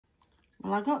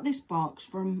Well, I got this box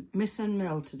from Misson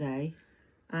Mill today,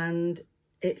 and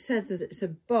it said that it's a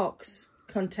box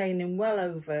containing well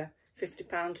over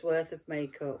 £50 worth of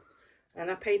makeup, and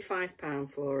I paid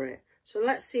 £5 for it. So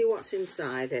let's see what's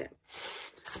inside it.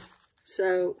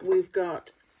 So we've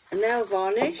got a nail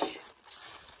varnish,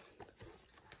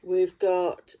 we've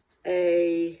got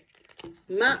a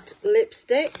matte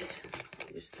lipstick,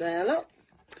 just there, look.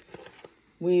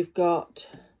 We've got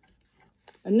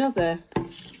another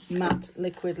matte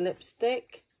liquid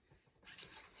lipstick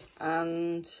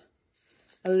and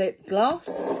a lip gloss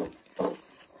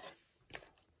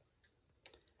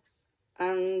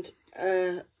and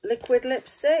a liquid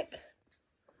lipstick,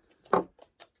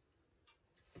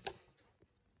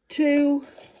 2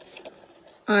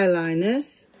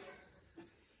 eyeliners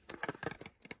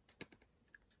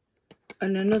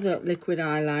and another liquid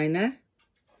eyeliner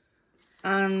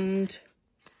and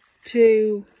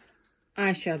 2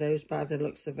 eyeshadows by the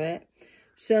looks of it.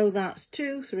 So that's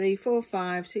 2, 3, 4,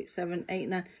 5, 6, 7, 8,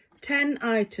 9, 10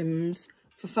 items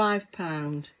for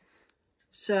 £5.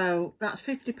 So that's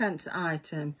 50p an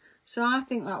item. So I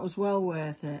think that was well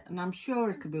worth it, and I'm sure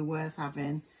it'll be worth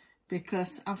having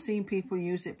because I've seen people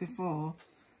use it before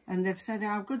and they've said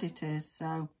how good it is.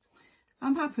 So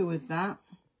I'm happy with that.